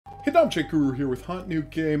Hidden Object Guru here with hot new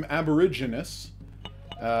game Aborigenus,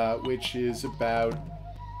 which is about,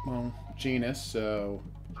 well, genus, so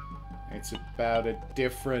it's about a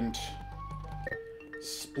different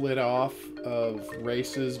split off of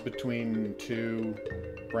races between two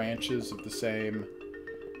branches of the same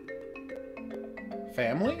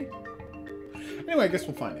family? Anyway, I guess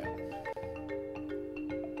we'll find out.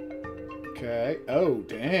 Okay. Oh,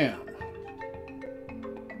 damn.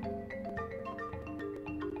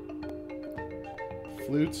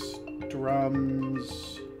 Flutes,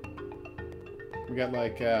 drums. We got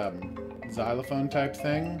like xylophone type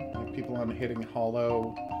thing. Like people on hitting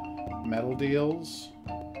hollow metal deals.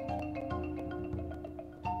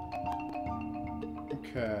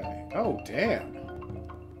 Okay. Oh, damn.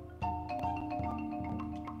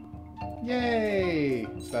 Yay!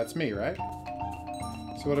 So that's me, right?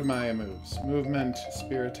 So what are my moves? Movement,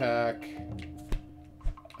 spear attack.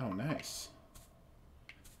 Oh, nice.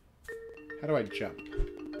 How do I jump?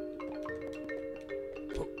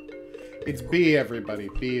 It's B, everybody.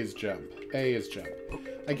 B is jump. A is jump.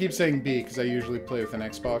 I keep saying B because I usually play with an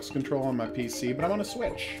Xbox control on my PC, but I'm on a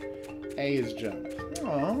Switch. A is jump.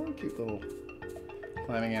 Aw, cute little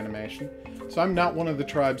climbing animation. So I'm not one of the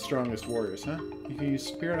tribe's strongest warriors, huh? You can use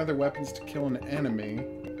spear and other weapons to kill an enemy.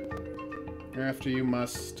 Thereafter, you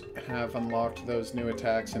must have unlocked those new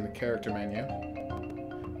attacks in the character menu.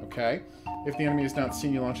 Okay. If the enemy has not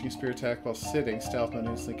seen you launching a spear attack while sitting, stealth mode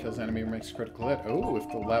instantly kills enemy and makes a critical hit. Oh, if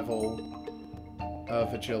the level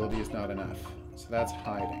of agility is not enough. So that's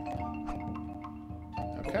hiding.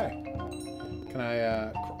 Okay. Can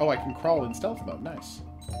I, oh, I can crawl in stealth mode. Nice.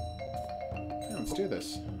 Yeah, let's do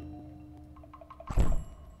this.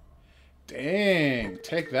 Dang.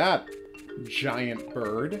 Take that, giant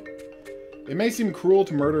bird. It may seem cruel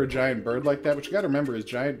to murder a giant bird like that, but you gotta remember is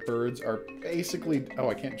giant birds are basically... Oh,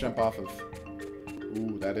 I can't jump off of...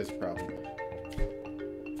 Ooh, that is a problem.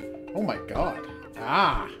 Oh my god.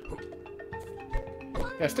 Ah!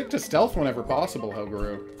 Yeah, stick to stealth whenever possible,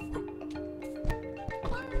 Hoguru.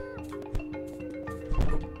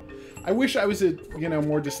 I wish I was a, you know,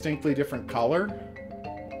 more distinctly different color.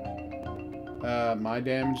 My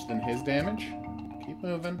damage than his damage. Keep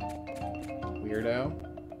moving. Weirdo.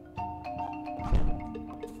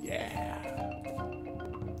 Yeah.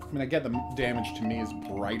 I mean, I get the damage to me is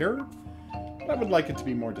brighter, but I would like it to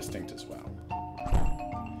be more distinct as well.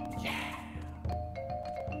 Yeah.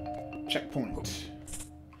 Checkpoint.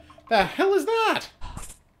 The hell is that?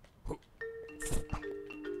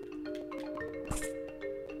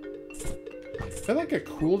 Is that like a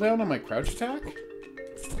cooldown on my crouch attack?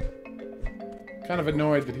 Kind of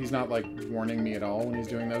annoyed that he's not, like, warning me at all when he's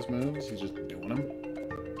doing those moves. He's just doing them.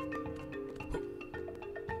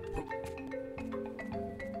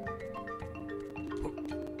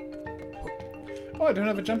 Oh, I don't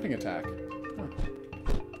have a jumping attack. Huh.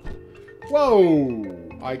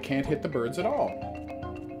 Whoa! I can't hit the birds at all.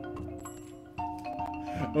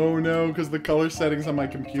 Oh no, because the color settings on my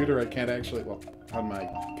computer, I can't actually... Well, on my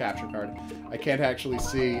capture card, I can't actually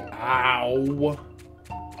see... Ow!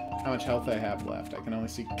 How much health I have left. I can only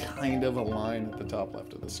see kind of a line at the top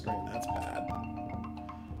left of the screen. That's bad.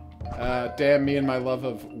 Damn me and my love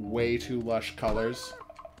of way too lush colors.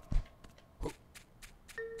 If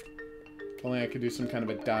only I could do some kind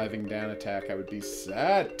of a diving down attack, I would be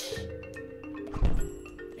set.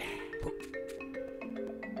 Yeah.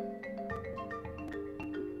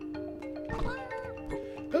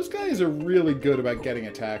 Those guys are really good about getting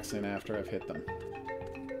attacks in after I've hit them.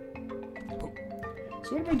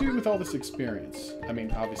 So what am I doing with all this experience? I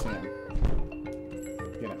mean, obviously I'm,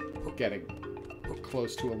 you know, getting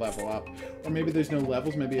close to a level up. Or maybe there's no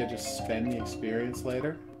levels, maybe I just spend the experience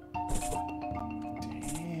later.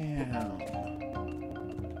 Damn.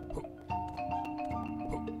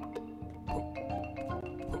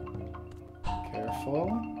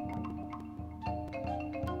 Careful.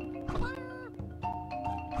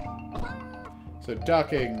 So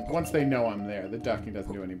ducking, once they know I'm there, the ducking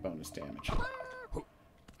doesn't do any bonus damage.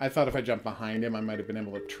 I thought if I jumped behind him, I might have been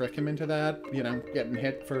able to trick him into that. You know, getting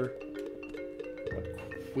hit for, what,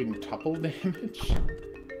 quintuple damage?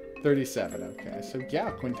 37, okay. So, yeah,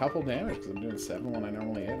 quintuple damage, because I'm doing 7 when I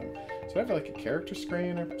normally hit him. So I have, like, a character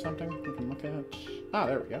screen or something we can look at? Ah,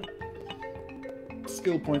 there we go.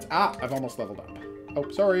 Skill points. Ah, I've almost leveled up. Oh,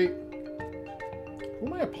 sorry. Who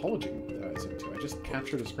am I apologizing to? I just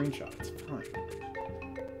captured a screenshot. It's fine.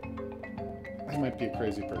 I might be a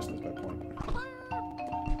crazy person, is my point.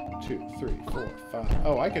 2, 3, 4, 5.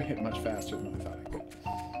 Oh, I can hit much faster than I thought I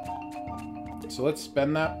could. So let's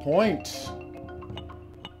spend that point.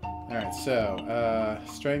 Alright, so,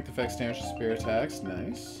 strength affects damage to spear attacks.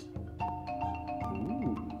 Nice.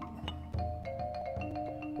 Ooh.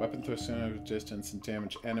 Weapon throws stone out of distance and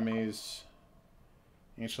damage enemies.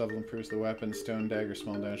 Each level improves the weapon. Stone dagger,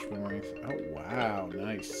 small damage boomerang. Oh, wow.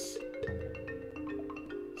 Nice.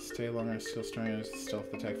 Stay longer, still stronger as the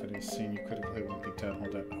stealth attack that is seen. You critically won't be done.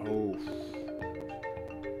 Hold up. Oh.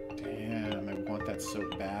 Damn, I want that so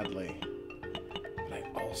badly. But I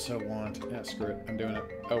also want... Yeah, screw it. I'm doing it.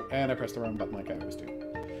 Oh, and I pressed the wrong button like I always do.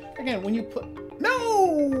 Again, when you put...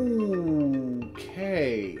 No!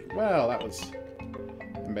 Okay. Well, that was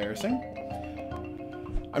embarrassing.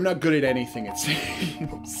 I'm not good at anything, it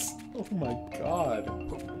seems. Oh my god.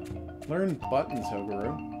 Learn buttons,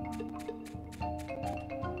 Hogaru.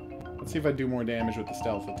 Let's see if I do more damage with the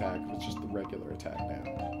stealth attack. If it's just the regular attack now.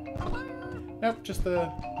 Nope, just the...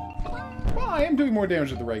 Well, I am doing more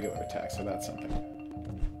damage with the regular attack, so that's something.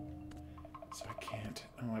 So I can't...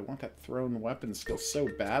 Oh, I want that thrown weapon skill so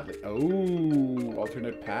badly. Oh,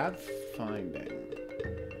 alternate path finding.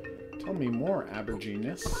 Tell me more,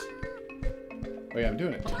 Aborigenus. Oh yeah, I'm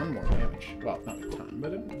doing a ton more damage. Well, not a ton,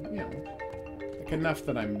 but, you know, like enough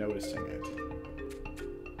that I'm noticing it.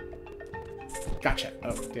 Gotcha!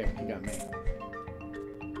 Oh, damn, he got me.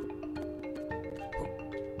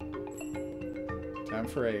 Time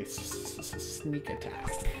for a sneak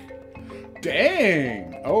attack.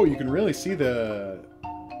 Dang! Oh, you can really see the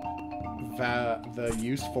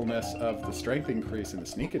usefulness of the strength increase in the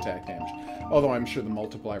sneak attack damage. Although I'm sure the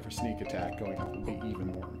multiplier for sneak attack going up will be even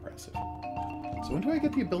more impressive. So when do I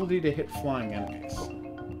get the ability to hit flying enemies?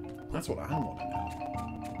 That's what I want to know.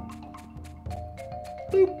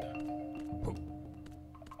 Boop!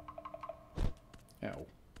 Ow.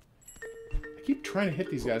 I keep trying to hit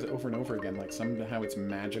these guys over and over again, like somehow it's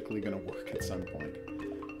magically going to work at some point.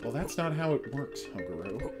 Well, that's not how it works,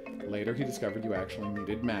 Hogaru. Later he discovered you actually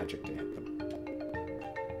needed magic to hit them.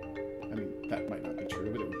 I mean, that might not be true,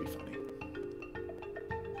 but it would be funny.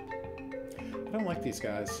 I don't like these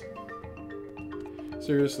guys.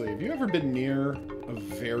 Seriously, have you ever been near a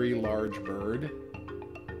very large bird?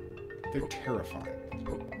 They're terrifying.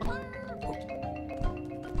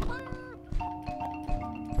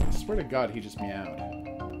 I swear to God, he just meowed.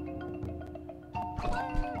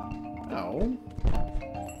 Oh.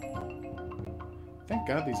 Thank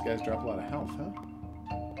God these guys drop a lot of health, huh?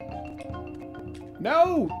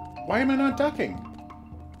 No! Why am I not ducking?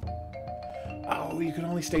 Oh, you can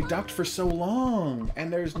only stay ducked for so long,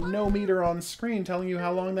 and there's no meter on screen telling you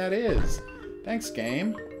how long that is. Thanks,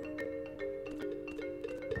 game.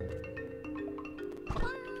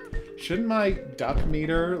 Shouldn't my duck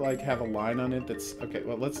meter like have a line on it that's okay?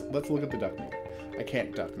 Well, let's look at the duck meter. I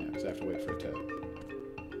can't duck now because I have to wait for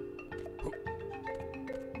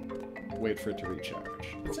it to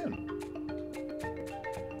recharge. Soon.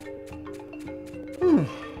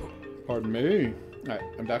 Pardon me. All right,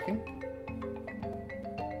 I'm ducking.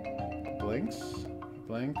 Blinks.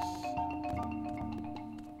 Blinks.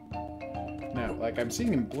 Now, like, I'm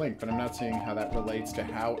seeing him blink, but I'm not seeing how that relates to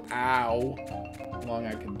how, long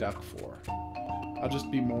I can duck for. I'll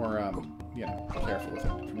just be more, you know, careful with it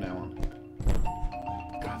from now on.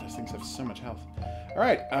 God, those things have so much health.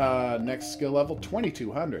 Alright, next skill level,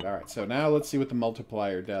 2200. Alright, so now let's see what the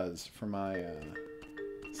multiplier does for my,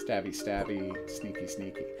 stabby, sneaky,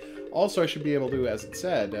 sneaky. Also, I should be able to, as it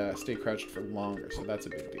said, stay crouched for longer, so that's a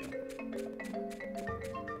big deal.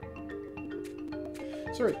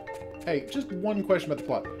 Sorry. Hey, just one question about the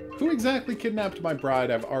plot. Who exactly kidnapped my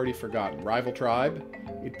bride? I've already forgotten. Rival tribe?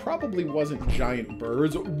 It probably wasn't giant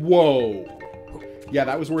birds. Whoa! Yeah,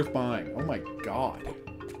 that was worth buying. Oh my god.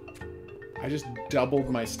 I just doubled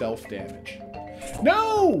my stealth damage.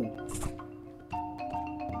 No!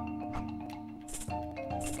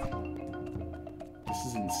 This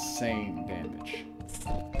is insane damage.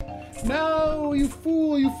 No, you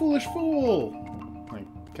fool, you foolish fool! I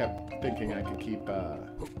kept thinking I could keep,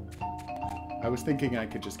 I was thinking I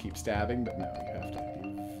could just keep stabbing, but no, you have to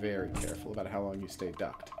be very careful about how long you stay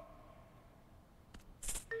ducked.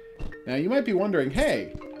 Now, you might be wondering,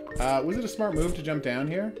 hey, was it a smart move to jump down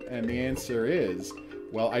here? And the answer is,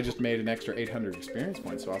 well, I just made an extra 800 experience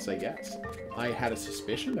points, so I'll say yes. I had a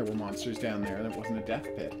suspicion there were monsters down there and it wasn't a death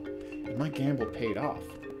pit. And my gamble paid off.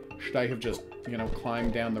 Should I have just, you know,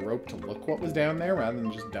 climbed down the rope to look what was down there rather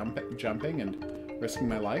than just jumping and risking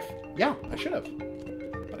my life? Yeah, I should have.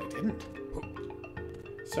 But I didn't.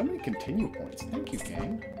 So many continue points. Thank you,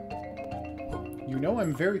 game. You know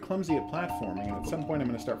I'm very clumsy at platforming, and at some point I'm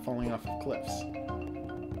going to start falling off of cliffs.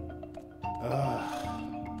 Ugh.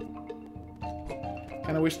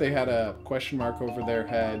 Kind of wish they had a question mark over their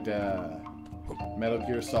head, Metal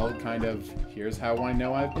Gear Solid kind of, here's how I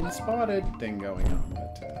know I've been spotted thing going on,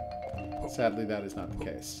 but sadly that is not the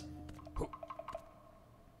case.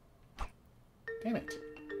 Damn it.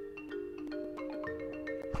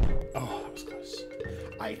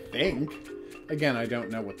 I think. Again, I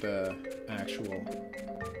don't know what the actual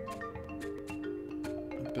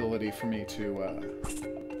ability for me to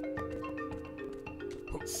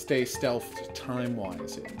stay stealthed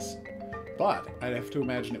time-wise is. But I'd have to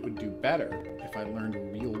imagine it would do better if I learned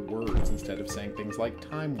real words instead of saying things like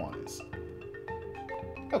time-wise.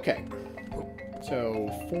 Okay. So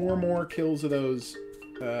 4 more kills of those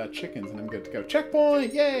chickens and I'm good to go.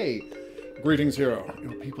 Checkpoint! Yay! Greetings, hero.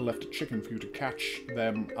 Your people left a chicken for you to catch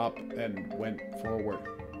them up and went forward.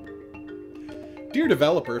 Dear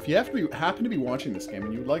developer, if you happen to be watching this game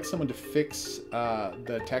and you'd like someone to fix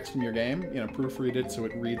the text in your game, you know, proofread it so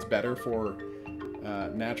it reads better for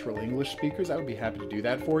natural English speakers, I would be happy to do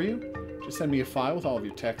that for you. Just send me a file with all of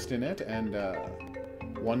your text in it and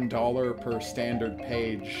 $1 per standard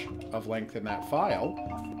page of length in that file.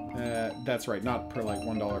 That's right, not per like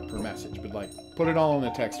 $1 per message, but like put it all in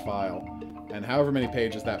a text file, and however many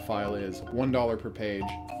pages that file is, $1 per page,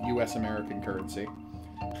 US American currency.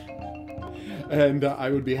 And I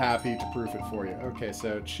would be happy to proof it for you. Okay,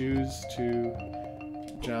 so choose to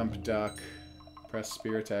jump, duck, press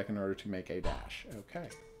spear attack in order to make a dash. Okay.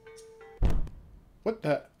 What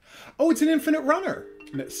the? Oh, it's an infinite runner!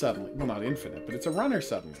 Suddenly. Well, not infinite, but it's a runner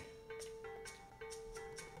suddenly.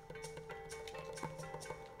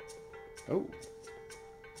 Oh.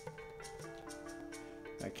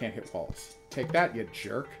 I can't hit walls. Take that, you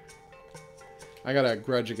jerk. I got a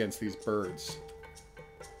grudge against these birds.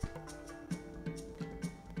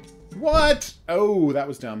 What? Oh, that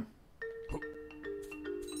was dumb.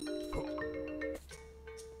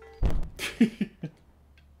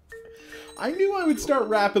 I knew I would start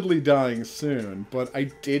rapidly dying soon, but I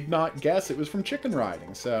did not guess it was from chicken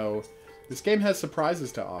riding, so this game has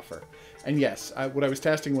surprises to offer. And yes, what I was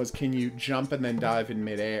testing was, can you jump and then dive in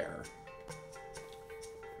midair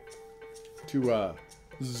to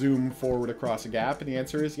zoom forward across a gap? And the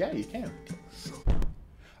answer is, yeah, you can.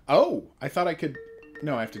 Oh, I thought I could...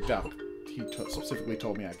 No, I have to duck. He specifically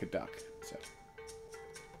told me I could duck, so...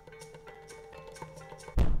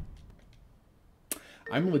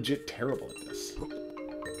 I'm legit terrible at this.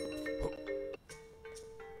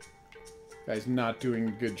 Guy's not doing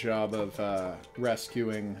a good job of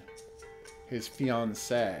rescuing his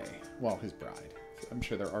fiancée. Well, his bride. I'm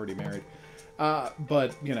sure they're already married.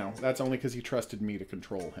 But, you know, that's only because he trusted me to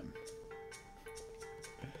control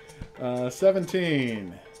him.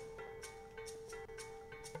 17.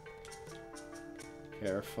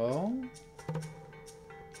 Careful.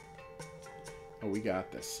 Oh, we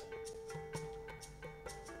got this.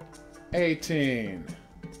 18.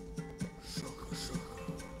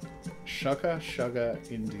 Shugga,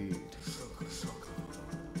 shugga, indeed.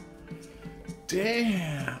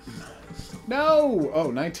 Damn. No!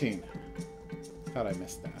 Oh, 19. Thought I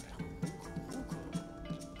missed that.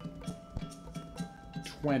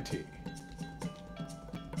 20.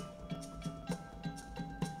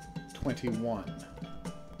 21.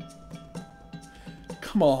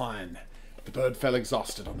 Come on. The bird fell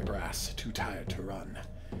exhausted on the grass, too tired to run.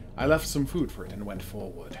 I left some food for it and went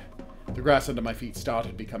forward. The grass under my feet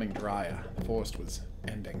started becoming drier. The forest was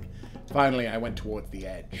ending. Finally, I went towards the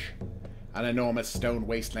edge. An enormous stone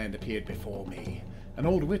wasteland appeared before me. An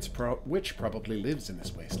old witch probably lives in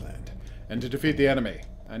this wasteland. And to defeat the enemy,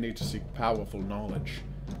 I need to seek powerful knowledge.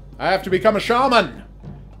 I have to become a shaman!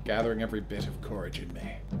 Gathering every bit of courage in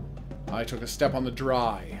me, I took a step on the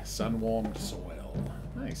dry, sun-warmed soil.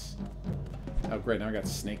 Nice. Oh, great. Now I got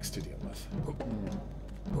snakes to deal with.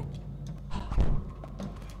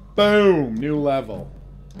 Boom! New level.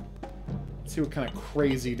 Let's see what kind of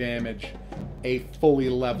crazy damage a fully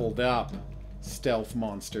leveled up stealth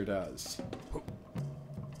monster does.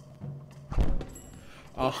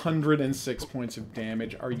 106 points of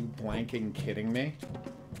damage. Are you blanking kidding me?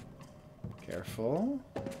 Careful.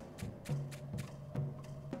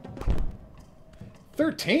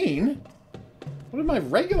 13? What did my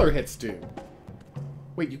regular hits do?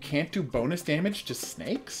 Wait, you can't do bonus damage to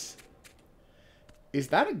snakes? Is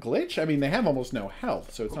that a glitch? I mean, they have almost no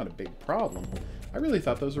health, so it's not a big problem. I really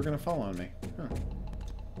thought those were going to fall on me. Huh.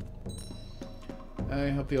 I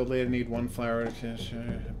hope the old lady need one flower to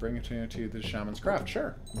bring it to the shaman's craft.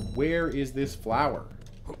 Sure. Where is this flower?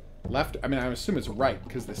 Left? I mean, I assume it's right,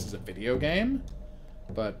 because this is a video game.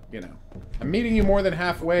 But, you know. I'm meeting you more than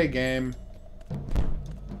halfway, game.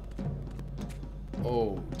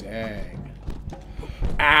 Oh, dang.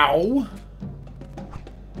 Ow!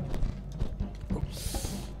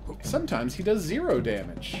 Sometimes he does 0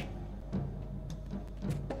 damage.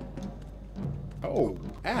 Oh,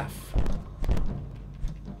 F.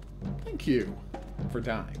 Thank you for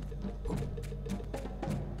dying.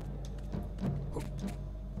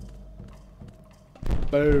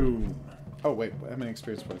 Boom. Oh, wait. How many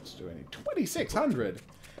experience points do I need? 2,600!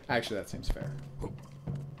 Actually, that seems fair.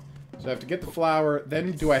 So I have to get the flower.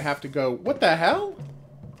 Then do I have to go... What the hell?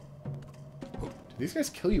 Do these guys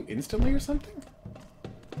kill you instantly or something?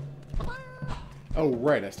 Oh,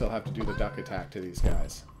 right. I still have to do the duck attack to these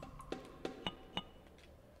guys.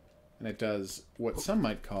 And it does what some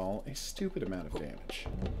might call a stupid amount of damage.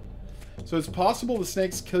 So it's possible the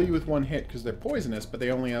snakes kill you with one hit because they're poisonous, but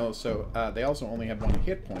they also only have one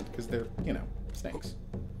hit point because they're, you know, snakes.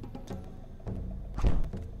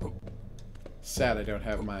 Sad I don't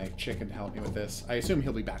have my chicken to help me with this. I assume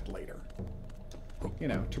he'll be back later. You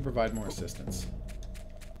know, to provide more assistance.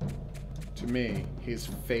 To me, his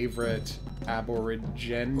favorite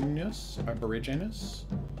Aborigenus?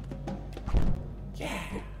 Yeah!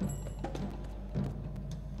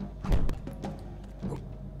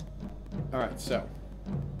 Alright, so.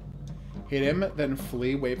 Hit him, then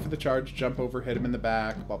flee, wait for the charge, jump over, hit him in the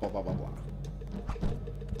back, blah, blah, blah, blah, blah.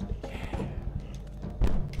 Yeah.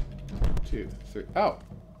 2, 3. Oh!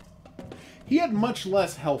 He had much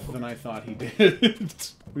less health than I thought he did.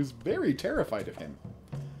 I was very terrified of him.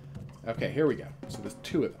 Okay, here we go. So there's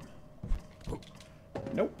 2 of them.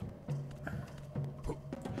 Nope.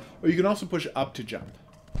 Or you can also push up to jump.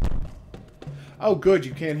 Oh, good,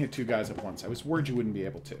 you can hit 2 guys at once. I was worried you wouldn't be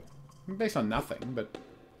able to. Based on nothing, but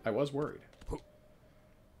I was worried.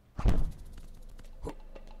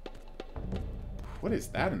 What is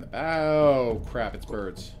that in the back? Oh, crap, it's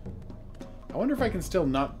birds. I wonder if I can still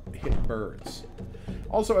not hit birds.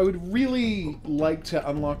 Also, I would really like to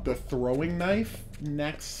unlock the throwing knife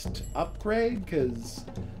next upgrade, because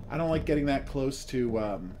I don't like getting that close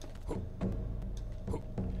to, So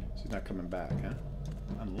he's not coming back, huh?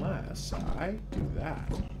 Unless I do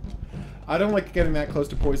that. I don't like getting that close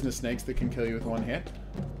to poisonous snakes that can kill you with one hit.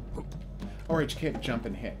 Alright, you can't jump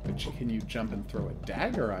and hit, but can you jump and throw a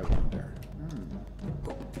dagger, I wonder?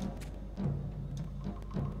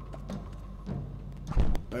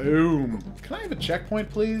 Boom! Can I have a checkpoint,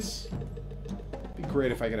 please? It'd be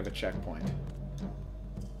great if I could have a checkpoint.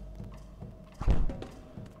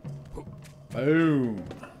 Boom!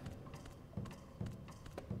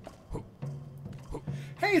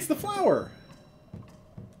 Hey, it's the flower!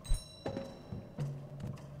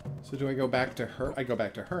 So do I go back to her? I go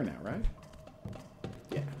back to her now, right?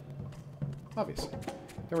 Yeah. Obviously.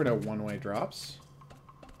 There were no one-way drops.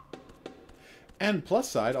 And plus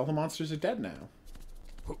side, all the monsters are dead now.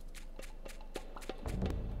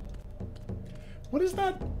 What is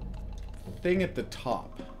that thing at the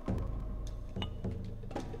top?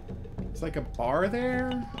 It's like a bar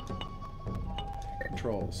there?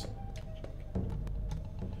 Controls.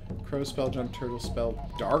 Crow spell, jump, turtle spell,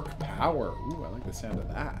 dark power. Ooh, I like the sound of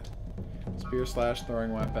that. Spear slash,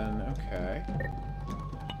 throwing weapon. Okay.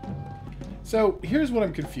 So, here's what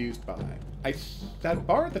I'm confused by. That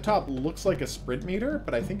bar at the top looks like a sprint meter,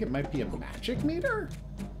 but I think it might be a magic meter?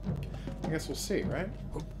 I guess we'll see, right?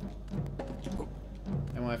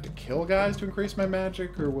 And will I have to kill guys to increase my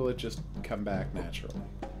magic, or will it just come back naturally?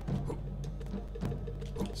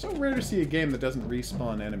 It's so rare to see a game that doesn't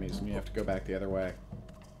respawn enemies when you have to go back the other way.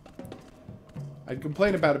 I'd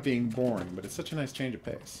complain about it being boring, but it's such a nice change of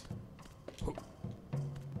pace.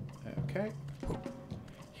 Okay.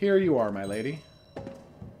 Here you are, my lady.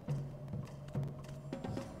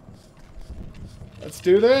 Let's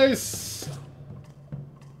do this!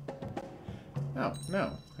 Oh,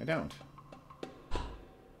 no, I don't.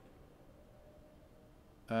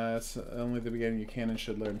 It's only the beginning. You can and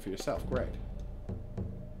should learn for yourself. Great.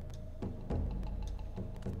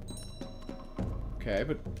 Okay,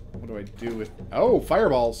 but what do I do with... Oh,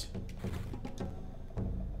 fireballs!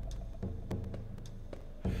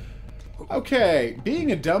 Okay,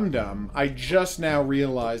 being a dum-dum, I just now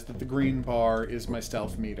realized that the green bar is my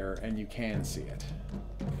stealth meter, and you can see it.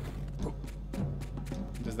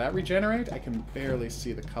 Does that regenerate? I can barely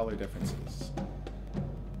see the color differences.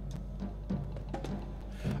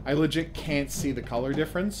 I legit can't see the color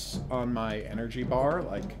difference on my energy bar.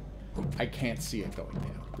 Like, I can't see it going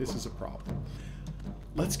down. This is a problem.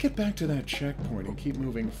 Let's get back to that checkpoint and keep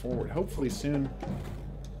moving forward. Hopefully soon.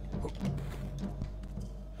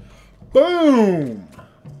 Boom!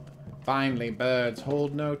 Finally, birds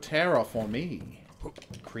hold no terror for me.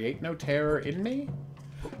 Create no terror in me?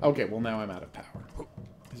 Okay, well now I'm out of power.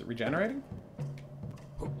 Is it regenerating?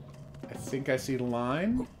 I think I see the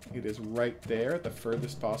line. It is right there at the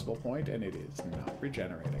furthest possible point, and it is not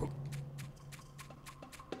regenerating.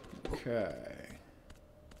 Okay.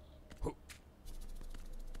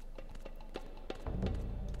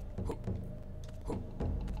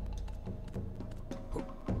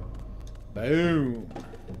 Boom.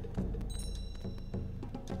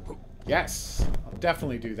 Yes! I'll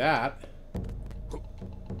definitely do that.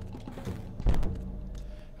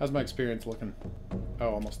 How's my experience looking? Oh,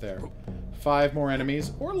 almost there. 5 more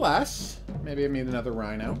enemies, or less. Maybe I meet another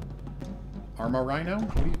rhino. Armor rhino?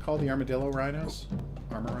 What do you call the armadillo rhinos?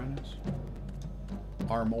 Armor rhinos?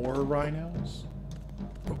 Armor rhinos?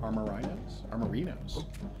 Armor rhinos? Armorinos.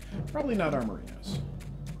 Probably not armorinos.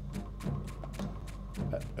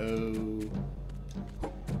 Uh-oh.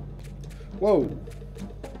 Whoa!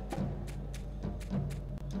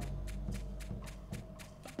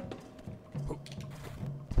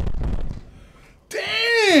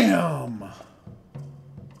 Damn!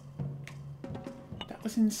 That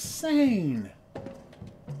was insane!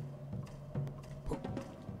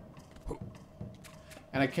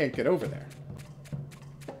 And I can't get over there.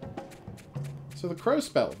 So the crow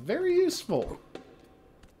spell, very useful.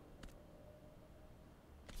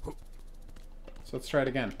 So let's try it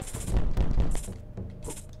again.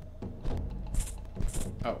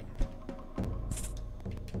 Oh.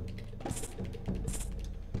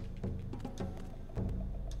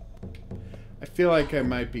 I feel like I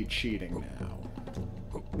might be cheating now.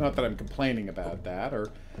 Not that I'm complaining about that,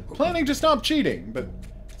 or planning to stop cheating, but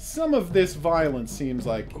some of this violence seems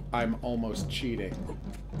like I'm almost cheating.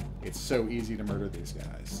 It's so easy to murder these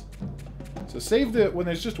guys. So save the... when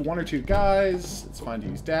there's just 1 or 2 guys, it's fine to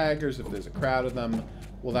use daggers if there's a crowd of them.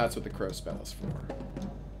 Well, that's what the crow spell is for.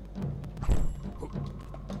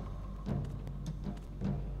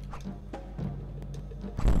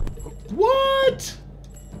 What?!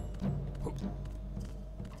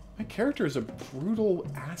 My character is a brutal,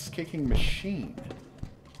 ass-kicking machine.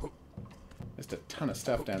 Just a ton of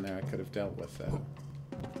stuff down there I could have dealt with, though.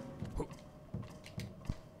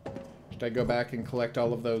 Should I go back and collect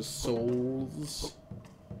all of those souls?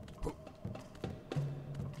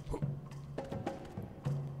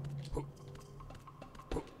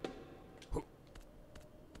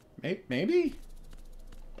 Maybe?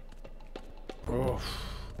 Oh,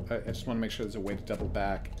 I just want to make sure there's a way to double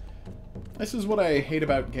back. This is what I hate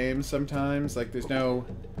about games sometimes. Like, there's no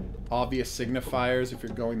obvious signifiers if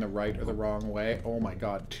you're going the right or the wrong way. Oh my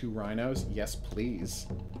god, 2 rhinos? Yes, please.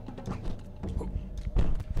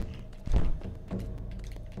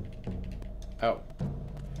 Oh.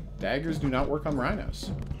 Daggers do not work on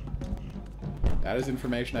rhinos. That is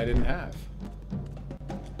information I didn't have.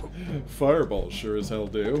 Fireballs sure as hell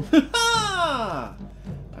do. I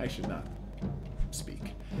should not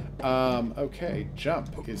speak. Okay,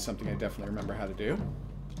 jump is something I definitely remember how to do.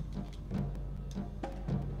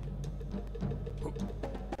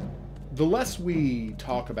 The less we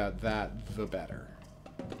talk about that, the better.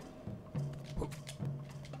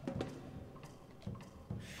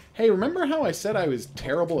 Hey, remember how I said I was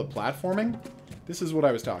terrible at platforming? This is what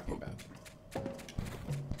I was talking about.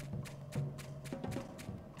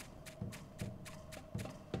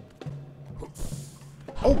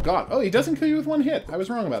 Oh god, oh, he doesn't kill you with 1 hit. I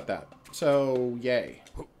was wrong about that. So, yay.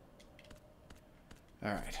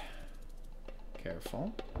 Alright.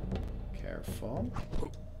 Careful. Careful.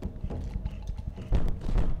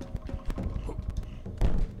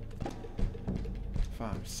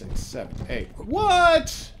 Five, 6, 7, 8.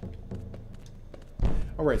 What?!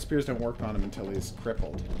 Oh, right, spears don't work on him until he's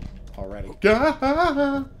crippled already.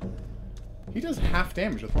 Gah! He does half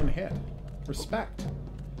damage with 1 hit. Respect.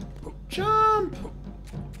 Jump!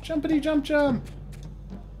 Jumpity jump jump!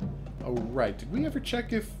 Oh, right. Did we ever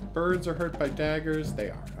check if birds are hurt by daggers? They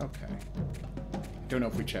are. Okay. Don't know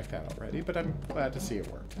if we checked that already, but I'm glad to see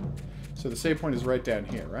it worked. So the save point is right down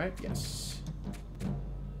here, right? Yes.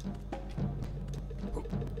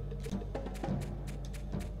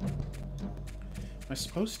 Am I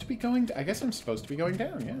supposed to be going... I guess I'm supposed to be going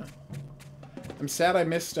down, yeah. I'm sad I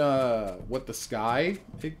missed what the sky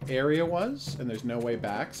area was, and there's no way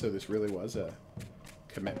back, so this really was a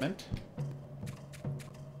commitment.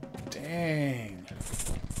 Dang.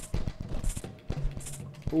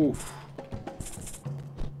 Oof.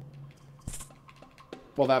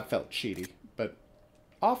 Well, that felt cheaty, but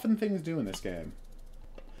often things do in this game.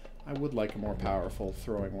 I would like a more powerful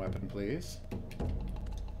throwing weapon, please.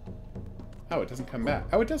 Oh, it doesn't come back.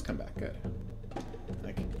 Oh, it does come back. Good.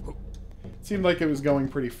 Like, it seemed like it was going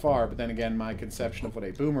pretty far, but then again, my conception of what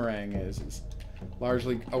a boomerang is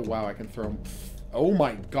largely... Oh, wow, I can throw... Oh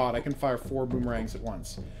my god, I can fire 4 boomerangs at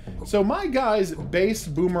once. So my guy's base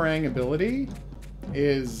boomerang ability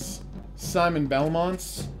is Simon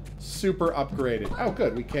Belmont's super upgraded. Oh,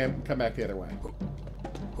 good, we can come back the other way.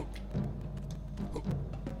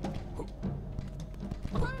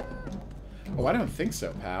 Oh, I don't think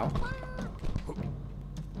so, pal.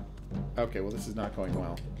 Okay, well, this is not going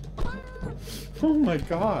well. Oh my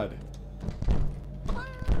god.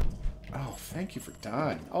 thank you for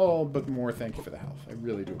dying. Oh, but more thank you for the health. I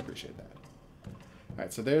really do appreciate that.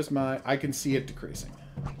 Alright, so there's my... I can see it decreasing.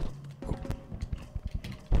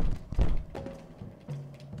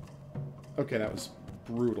 Okay, that was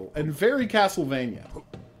brutal. And very Castlevania.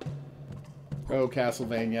 Oh,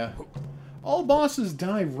 Castlevania. All bosses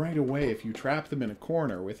die right away if you trap them in a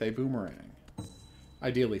corner with a boomerang.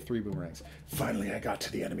 Ideally, 3 boomerangs. Finally, I got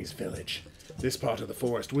to the enemy's village. This part of the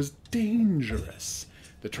forest was dangerous.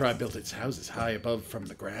 The tribe built its houses high above from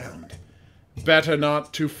the ground. Better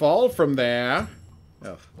not to fall from there.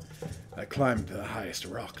 Oh, I climbed the highest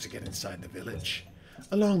rock to get inside the village.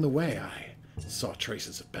 Along the way, I saw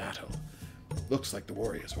traces of battle. Looks like the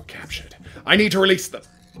warriors were captured. I need to release them.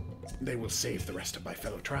 They will save the rest of my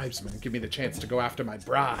fellow tribesmen and give me the chance to go after my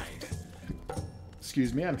bride.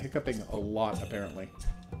 Excuse me, I'm hiccuping a lot, apparently.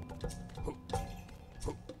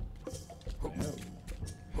 No.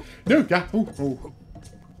 No, yeah, oh.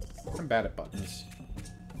 I'm bad at buttons.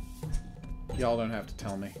 Y'all don't have to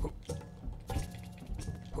tell me.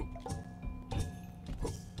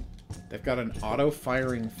 They've got an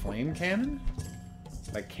auto-firing flame cannon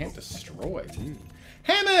that I can't destroy. Ooh.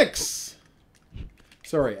 Hammocks!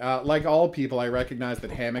 Sorry, like all people, I recognize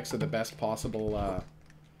that hammocks are the best possible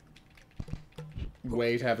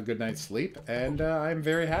way to have a good night's sleep, and I'm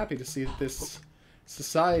very happy to see that this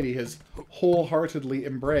society has wholeheartedly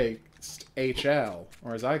embraced HL,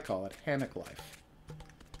 or as I call it, hammock life.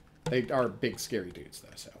 They are big, scary dudes, though,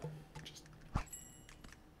 so... just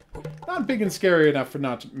not big and scary enough for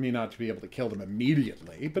me not to be able to kill them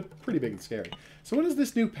immediately, but pretty big and scary. So what is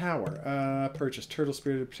this new power? Purchase Turtle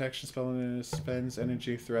Spirited Protection spell and spends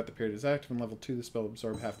energy throughout the period it is active. And level 2, the spell will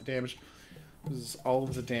absorb half the damage. This is all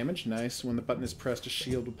of the damage. Nice. When the button is pressed, a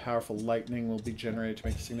shield with powerful lightning will be generated to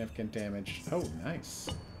make significant damage. Oh, nice.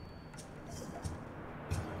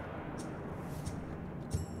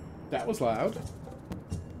 That was loud.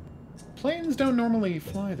 Planes don't normally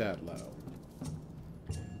fly that low.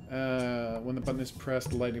 When the button is pressed,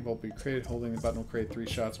 the lightning bolt will be created. Holding the button will create 3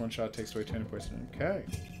 shots. 1 shot takes away 10 poison. Okay.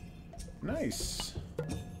 Nice.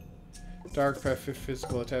 Dark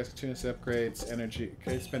physical attacks, continuous upgrades, energy.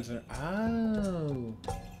 Okay, spends energy. Oh.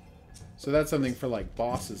 So that's something for, like,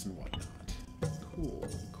 bosses and whatnot. Cool,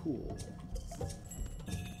 cool.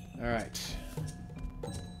 Alright.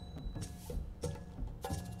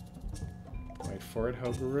 Wait for it,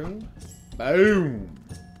 Hogaru. Boom!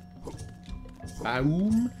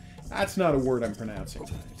 Boom? That's not a word I'm pronouncing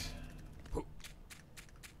right.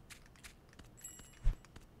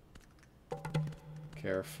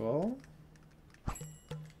 Careful.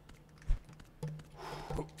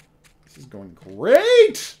 This is going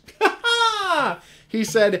great! He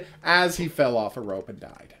said as he fell off a rope and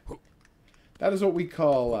died. That is what we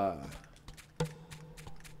call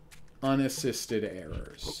unassisted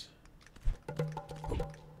errors.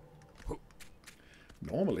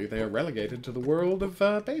 Normally, they are relegated to the world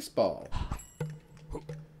of baseball.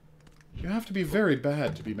 You have to be very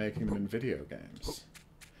bad to be making them in video games.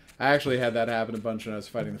 I actually had that happen a bunch when I was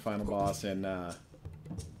fighting the final boss in,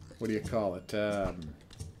 what do you call it?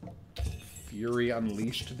 Fury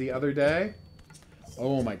Unleashed the other day.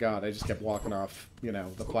 Oh my god, I just kept walking off, you know,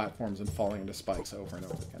 the platforms and falling into spikes over and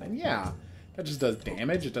over again. And yeah, that just does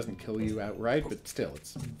damage. It doesn't kill you outright, but still,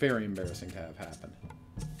 it's very embarrassing to have happen.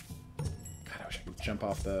 God, I wish I could jump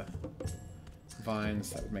off the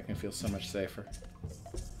vines. That would make me feel so much safer.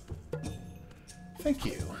 Thank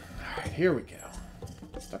you. Alright, here we go.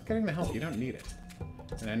 Stop getting the help. You don't need it.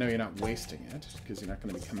 And I know you're not wasting it, because you're not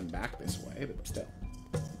going to be coming back this way, but still.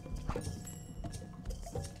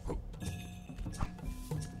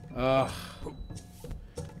 Ugh.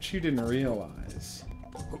 What you didn't realize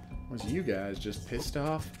was you guys just pissed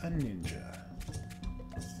off a ninja.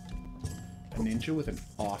 A ninja with an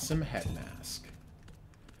awesome head mask.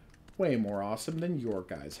 Way more awesome than your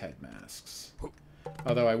guys' head masks.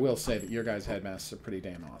 Although I will say that your guys' head masks are pretty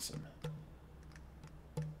damn awesome.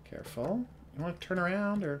 Careful. You want to turn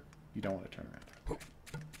around, or you don't want to turn around? Okay.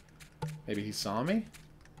 Maybe he saw me?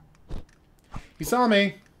 He saw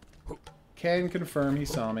me! Can confirm he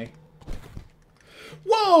saw me.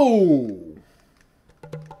 Whoa!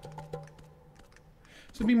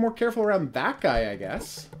 So be more careful around that guy, I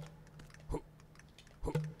guess.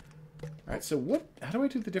 Alright, so what? How do I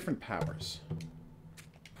do the different powers?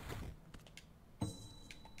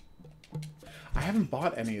 I haven't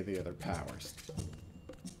bought any of the other powers.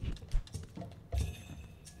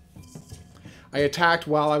 I attacked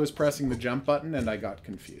while I was pressing the jump button, and I got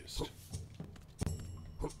confused.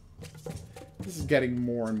 This is getting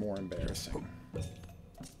more and more embarrassing.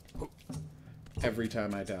 Every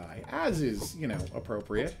time I die. As is, you know,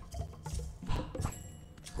 appropriate.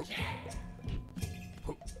 Yeah.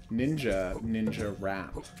 Ninja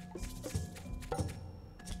rap.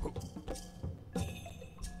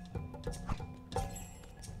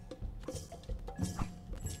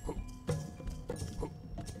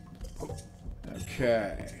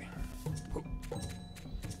 Okay.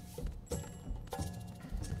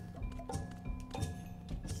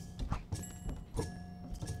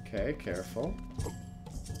 Okay, careful.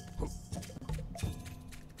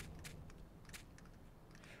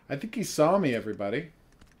 I think he saw me, everybody.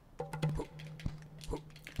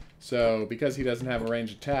 So, because he doesn't have a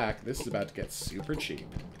ranged attack, this is about to get super cheap.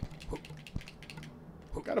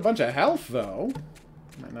 Got a bunch of health, though.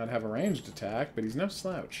 Might not have a ranged attack, but he's no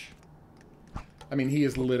slouch. I mean, he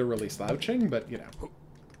is literally slouching, but, you know.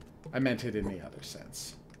 I meant it in the other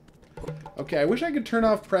sense. Okay, I wish I could turn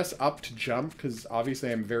off press up to jump, because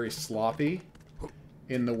obviously I'm very sloppy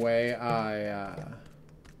in the way I'm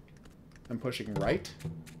pushing right.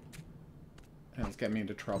 And it's getting me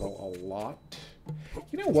into trouble a lot.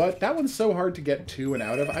 You know what? That one's so hard to get to and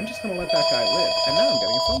out of. I'm just going to let that guy live. And now I'm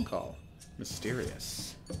getting a phone call.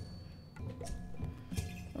 Mysterious.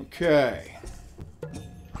 Okay.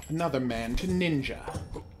 Another man to ninja.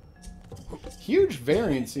 Huge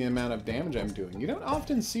variance in the amount of damage I'm doing. You don't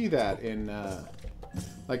often see that in,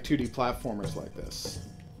 like, 2D platformers like this.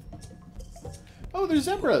 Oh, there's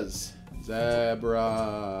zebras!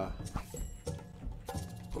 Zebra.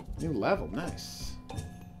 New level, nice.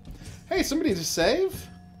 Hey, somebody to save?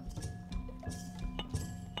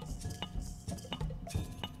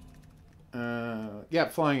 Yeah,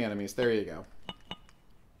 flying enemies. There you go.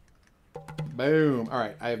 Boom.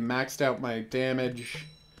 Alright, I have maxed out my damage.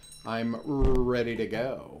 I'm ready to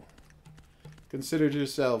go. Consider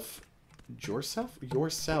yourself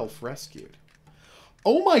rescued.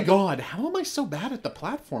 Oh my god, how am I so bad at the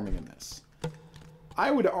platforming in this?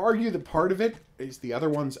 I would argue that part of it is the other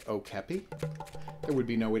one's Okepi. There would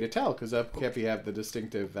be no way to tell, because Okepi have the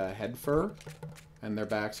distinctive head fur, and their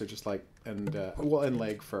backs are just like, and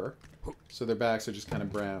leg fur. So their backs are just kind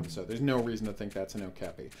of brown, so there's no reason to think that's an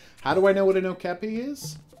Okepi. How do I know what an Okepi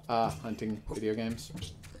is? Hunting video games.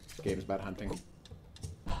 Games about hunting.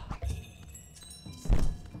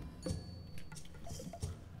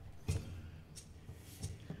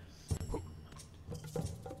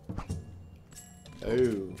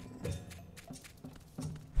 Oh.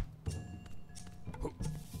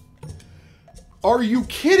 Are you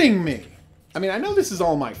kidding me? I mean, I know this is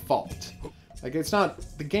all my fault. Like, it's not...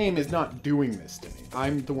 The game is not doing this to me.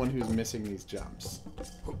 I'm the one who's missing these jumps.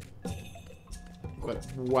 But,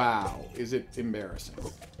 wow. Is it embarrassing.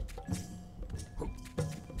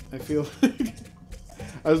 I feel like...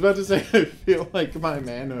 I was about to say, I feel like my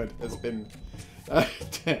manhood has been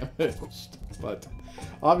damaged. But,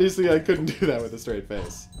 obviously I couldn't do that with a straight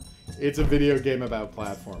face. It's a video game about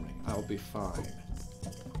platforming. I'll be fine.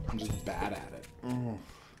 I'm just bad at it. Mm.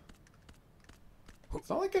 It's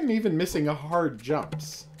not like I'm even missing hard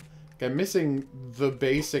jumps. Like I'm missing the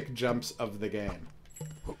basic jumps of the game.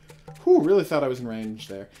 Whew, really thought I was in range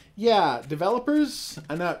there. Yeah, developers,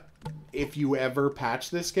 I'm not... If you ever patch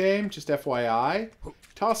this game, just FYI,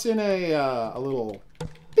 toss in a little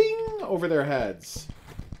bing over their heads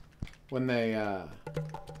when they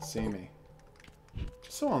see me.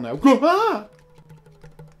 Just so I'll know. Ah!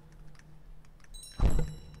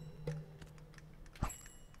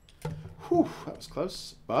 Whew, that was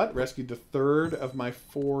close. But rescued the third of my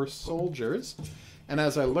 4 soldiers. And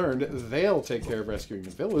as I learned, they'll take care of rescuing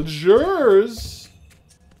the villagers.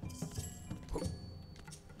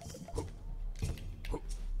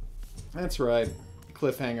 That's right.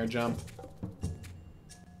 Cliffhanger jump.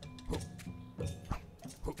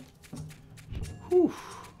 Whew.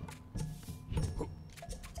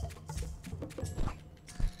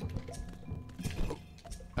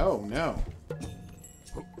 Oh, no.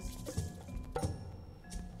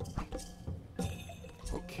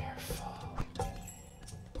 Careful.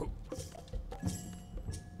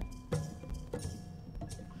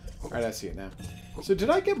 Alright, I see it now. So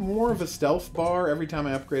did I get more of a stealth bar every time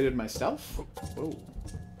I upgraded my stealth? Whoa.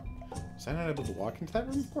 Was I not able to walk into that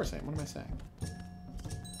room? Of course I am. What am I saying?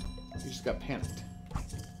 You just got panicked.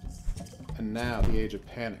 And now the age of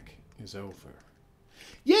panic is over.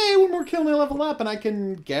 Yay! One more kill and I level up and I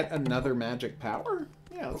can get another magic power?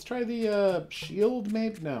 Yeah, let's try the shield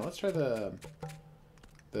maybe? No, let's try the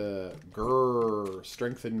grrr,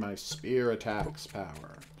 strengthen my spear attacks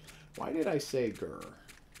power. Why did I say grrr?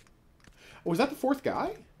 Oh, was that the 4th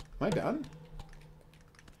guy? Am I done?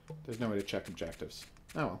 There's no way to check objectives.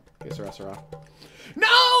 Oh well. Que sera, sera.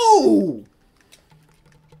 No!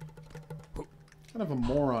 Kind of a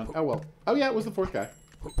moron. Oh well. Oh yeah, it was the 4th guy.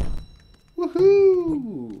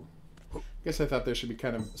 Woohoo! Guess I thought there should be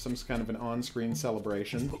kind of some kind of an on-screen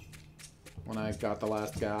celebration when I got the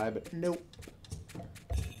last guy, but nope.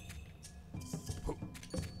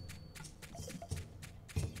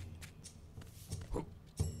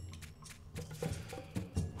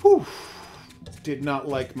 Whew. Did not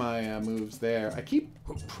like my moves there. I keep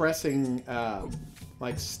pressing,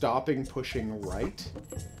 like, stopping pushing right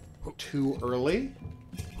too early.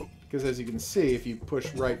 Because as you can see, if you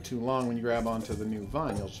push right too long when you grab onto the new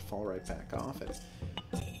vine, you'll just fall right back off it.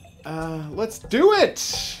 Let's do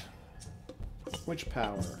it! Which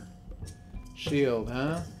power? Shield,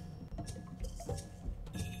 huh?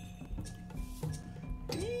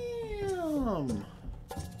 Damn!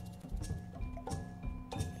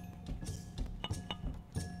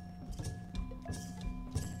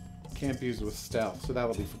 Can't be used with stealth, so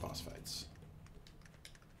that'll be for boss fights.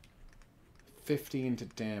 15 to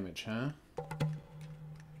damage, huh?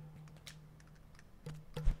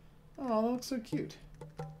 Oh, that looks so cute.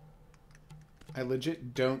 I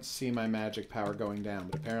legit don't see my magic power going down,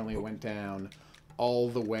 but apparently it went down all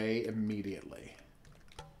the way immediately.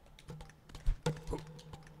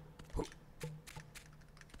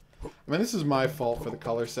 I mean, this is my fault for the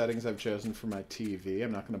color settings I've chosen for my TV.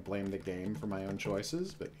 I'm not going to blame the game for my own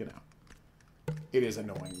choices, but, you know, it is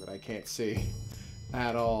annoying that I can't see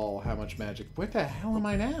at all how much magic... What the hell am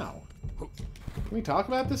I now? Can we talk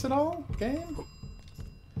about this at all, game?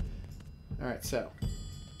 Alright, so...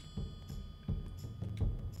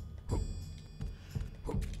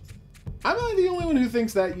 Am I the only one who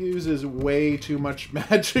thinks that uses way too much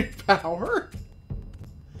magic power?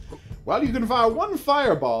 Well, you can fire one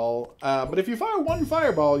fireball, but if you fire one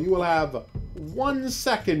fireball, you will have 1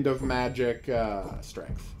 second of magic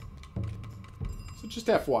strength. So just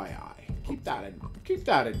FYI. Keep that in mind. Keep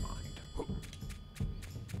that in mind.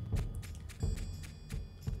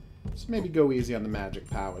 So maybe go easy on the magic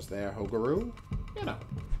powers there, Hogaru. You know,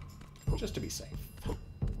 just to be safe.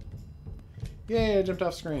 Yay, I jumped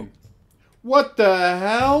off screen. What the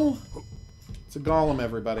hell? It's a golem,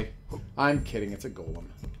 everybody. I'm kidding, it's a golem.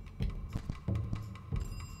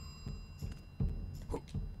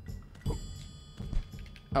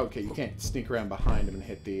 Okay, you can't sneak around behind him and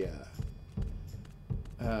hit the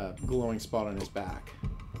glowing spot on his back.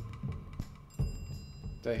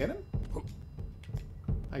 Did I hit him?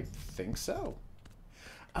 I think so.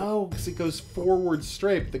 Oh, because it goes forward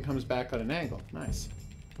straight, but then comes back on an angle. Nice.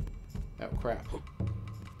 Oh, crap.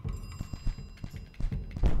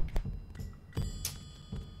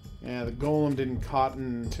 Yeah, the golem didn't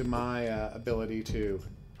cotton to my ability to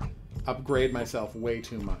upgrade myself way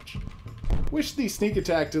too much. Wish the sneak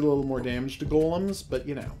attack did a little more damage to golems, but,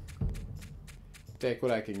 you know. Take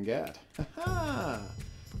what I can get. Haha!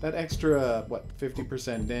 That extra, what,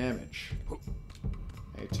 50% damage.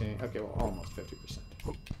 18, okay, well, almost 50%.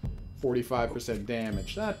 45%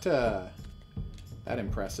 damage. That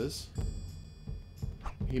impresses.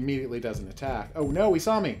 He immediately doesn't attack. Oh, no, he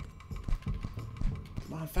saw me!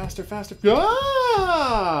 Come on, faster, faster.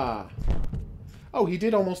 Ah! Oh, he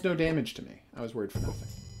did almost no damage to me. I was worried for nothing.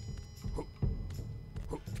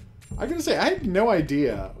 I gotta say, I had no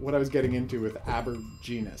idea what I was getting into with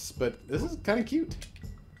Aborigenus, but this is kind of cute.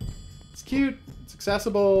 It's cute, it's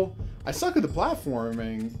accessible. I suck at the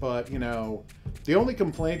platforming, but, you know, the only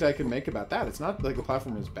complaint I can make about that, it's not like the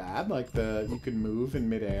platform is bad, like you can move in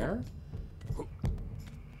midair.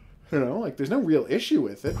 You know, like, there's no real issue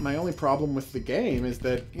with it. My only problem with the game is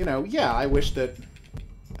that, you know, yeah, I wish that...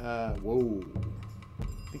 whoa.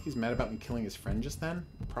 I think he's mad about me killing his friend just then?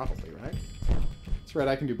 Probably, right? That's right,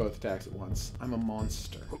 I can do both attacks at once. I'm a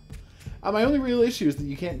monster. My only real issue is that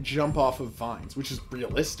you can't jump off of vines, which is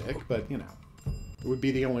realistic, but, you know, it would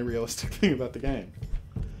be the only realistic thing about the game.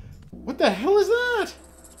 What the hell is that?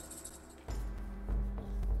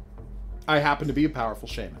 I happen to be a powerful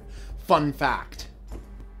shaman. Fun fact.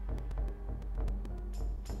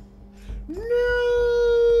 No!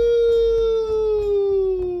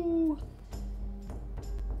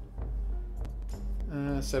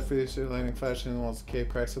 Set for the lightning flash in the walls of the cave,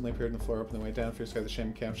 cracks suddenly appeared in the floor, opened the way down. Fierce guy, the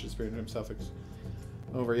shaman captured the spirit into himself.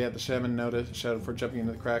 Over yet, the shaman noticed, shouted before jumping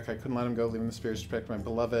into the crack. I couldn't let him go, leaving the spirits to protect my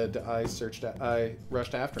beloved. I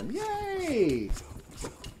rushed after him. Yay!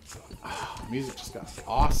 Oh, music just got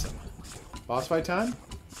awesome. Boss fight time?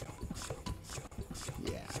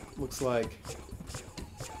 Yeah, looks like...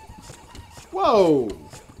 Whoa!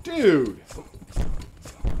 Dude!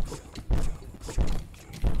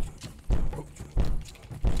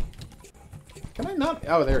 Can I not?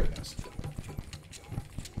 Oh, there he goes.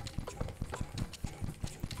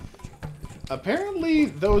 Apparently,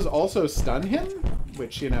 those also stun him,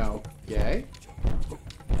 which, you know, yay.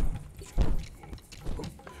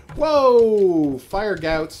 Whoa! Fire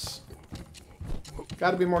gouts.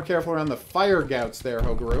 Gotta be more careful around the fire gouts there,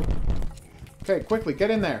 Hogaru. Okay, quickly,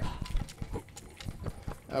 get in there.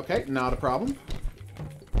 Okay, not a problem.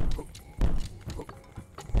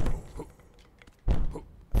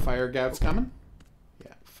 Fire gouts coming.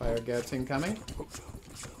 Yeah, fire gouts incoming.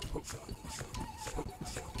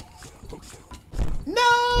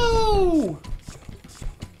 No!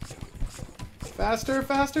 Faster,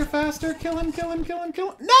 faster, faster. Kill him, kill him, kill him,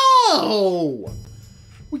 kill him. No!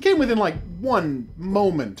 We came within like 1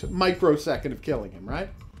 moment, microsecond of killing him, right?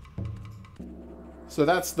 So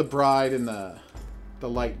that's the bride and the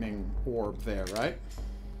lightning orb there, right?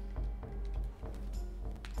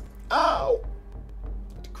 Ow!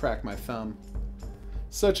 I had to crack my thumb.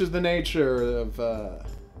 Such is the nature of,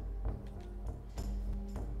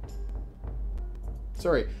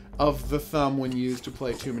 sorry, of the thumb when used to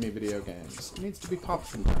play too many video games. It needs to be popped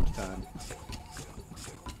from time to time.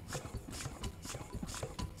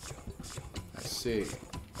 I see.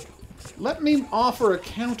 Let me offer a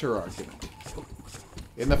counter-argument.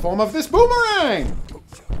 In the form of this boomerang!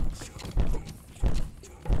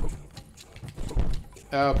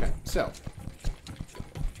 Okay, so.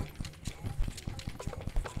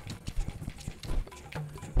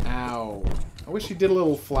 Ow. I wish he did a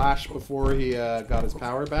little flash before he got his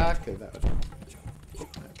power back.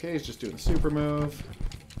 Okay, he's just doing the super move.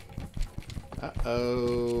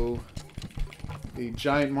 Uh-oh. The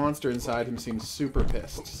giant monster inside him seems super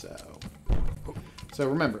pissed, so... So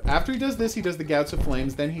remember, after he does this, he does the Gouts of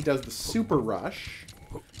Flames, then he does the Super Rush.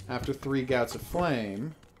 After 3 Gouts of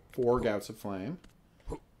Flame, 4 Gouts of Flame.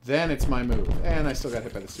 Then it's my move. And I still got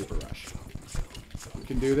hit by the Super Rush. We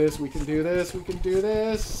can do this, we can do this, we can do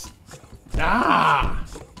this. Ah!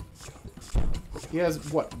 He has,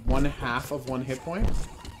 what, 1/2 of 1 hit point?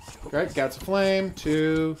 Alright, Gouts of Flame,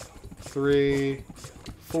 2, 3,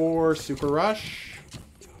 4, Super Rush.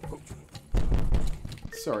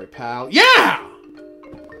 Sorry, pal. Yeah!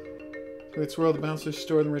 In its world, the bouncer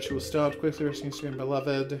stored the ritual stopped. Quickly rescuing Scream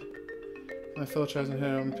Beloved. My fellow tribesmen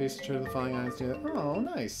head on the piece to the falling eyes. Oh,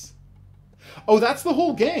 nice. Oh, that's the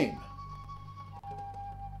whole game.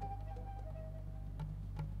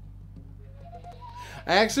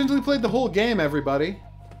 I accidentally played the whole game, everybody.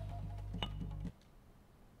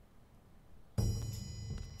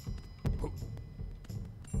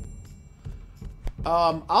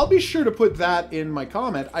 I'll be sure to put that in my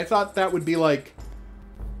comment. I thought that would be like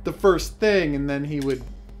the first thing, and then he would,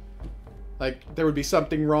 like, there would be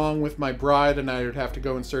something wrong with my bride, and I would have to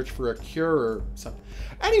go and search for a cure or something.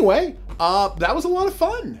 Anyway, that was a lot of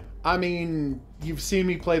fun. I mean, you've seen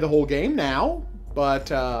me play the whole game now, but,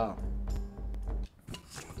 yeah,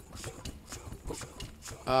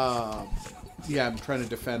 I'm trying to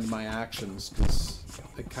defend my actions, because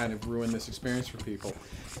I kind of ruined this experience for people.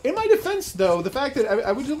 In my defense, though, the fact that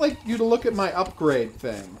I would like you to look at my upgrade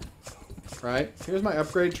thing. Right? Here's my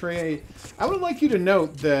upgrade tree. I would like you to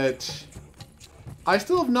note that I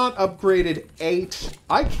still have not upgraded 8.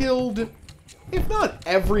 I killed, if not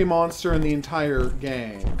every monster in the entire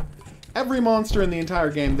game. Every monster in the entire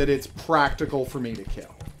game that it's practical for me to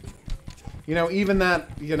kill. You know, even that,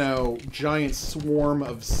 you know, giant swarm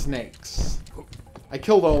of snakes. I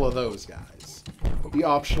killed all of those guys. The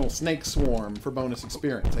optional snake swarm for bonus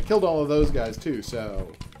experience. I killed all of those guys too,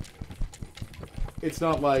 so... It's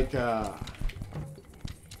not like,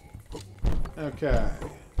 okay.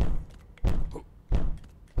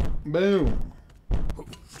 Boom.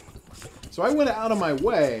 So I went out of my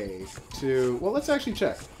way to... Well, let's actually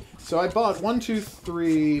check. So I bought 1, 2,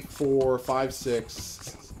 3, 4, 5,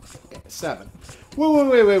 6, 7.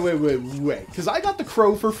 Wait. Because I got the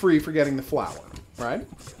crow for free for getting the flower, right?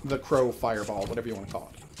 The crow fireball, whatever you want to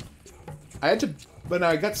call it. I had to... But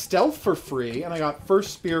I got stealth for free, and I got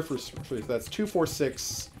first spear for free. So that's 2, 4,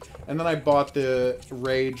 6. And then I bought the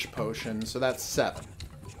rage potion, so that's 7.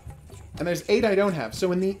 And there's 8 I don't have.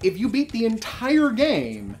 So if you beat the entire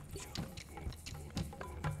game,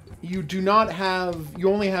 you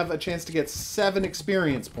only have a chance to get 7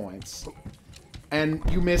 experience points. And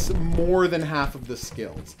you miss more than half of the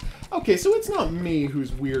skills. Okay, so it's not me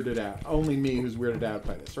who's weirded out. Only me who's weirded out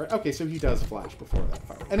by this, right? Okay, so he does flash before that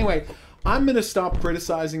fire. Anyway, I'm going to stop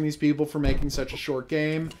criticizing these people for making such a short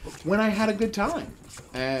game when I had a good time.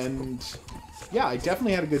 And yeah, I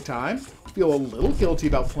definitely had a good time. Feel a little guilty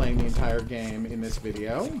about playing the entire game in this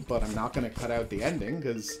video, but I'm not going to cut out the ending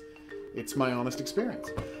because it's my honest experience.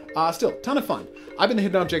 Still, ton of fun. I've been the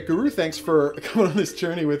Hidden Object Guru. Thanks for coming on this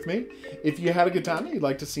journey with me. If you had a good time and you'd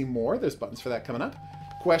like to see more, there's buttons for that coming up.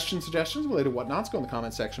 Questions, suggestions related to whatnots, go in the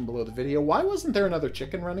comment section below the video. Why wasn't there another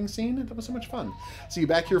chicken running scene? That was so much fun. See you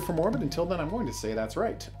back here for more, but until then, I'm going to say that's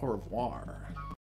right. Au revoir.